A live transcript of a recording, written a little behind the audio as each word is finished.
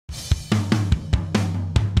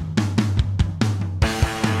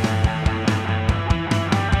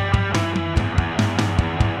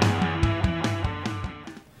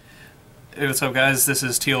Hey, what's up guys? This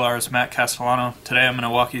is TLR's Matt Castellano. Today I'm going to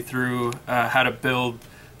walk you through how to build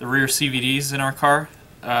the rear CVDs in our car.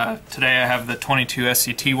 Today I have the 22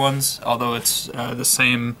 SCT ones, although it's the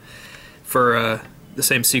same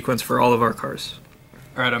sequence for all of our cars.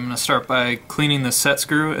 Alright, I'm going to start by cleaning the set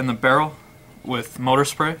screw in the barrel with motor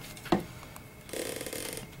spray.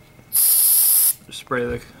 Just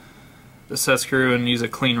spray the set screw and use a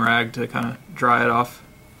clean rag to kind of dry it off.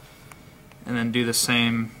 And then do the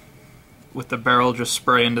same with the barrel, just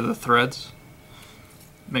spray into the threads.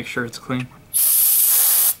 Make sure it's clean.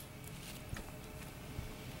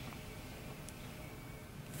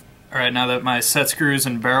 Alright, now that my set screws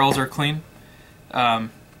and barrels are clean,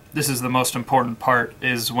 this is the most important part,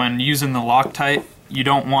 is when using the Loctite, you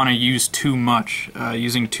don't want to use too much.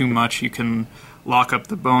 Using too much, you can lock up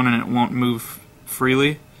the bone and it won't move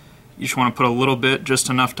freely. You just want to put a little bit, just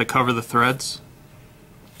enough to cover the threads.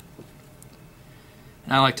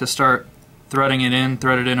 And I like to start thread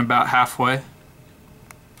it in about halfway.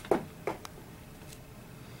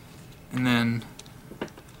 And then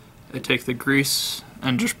I take the grease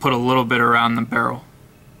and just put a little bit around the barrel.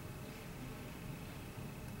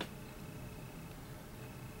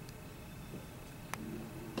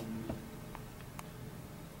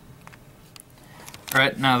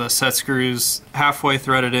 Alright, now the set screw's halfway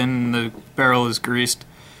threaded in and the barrel is greased.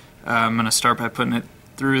 I'm going to start by putting it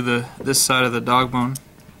through this side of the dog bone.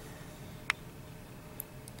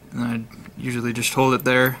 And I usually just hold it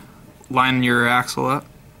there, line your axle up,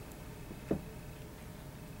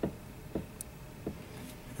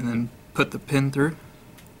 and then put the pin through.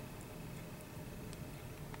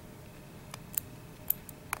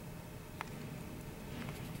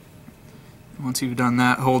 Once you've done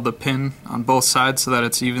that, hold the pin on both sides so that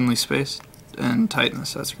it's evenly spaced, and tighten the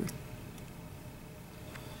set screw.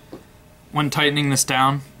 When tightening this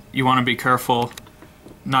down, you want to be careful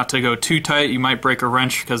not to go too tight. You might break a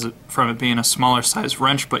wrench from it being a smaller size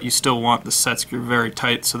wrench, but you still want the set screw very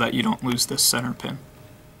tight so that you don't lose this center pin.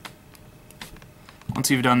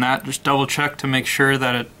 Once you've done that, just double check to make sure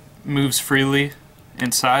that it moves freely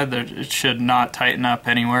inside. It should not tighten up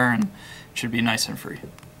anywhere and it should be nice and free.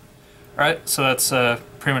 Alright, so that's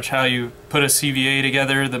pretty much how you put a CVA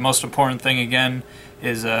together. The most important thing again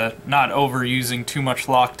is not overusing too much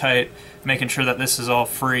Loctite, making sure that this is all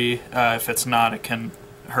free. If it's not, it can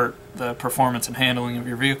hurt the performance and handling of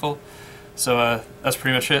your vehicle. So that's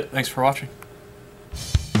pretty much it. Thanks for watching.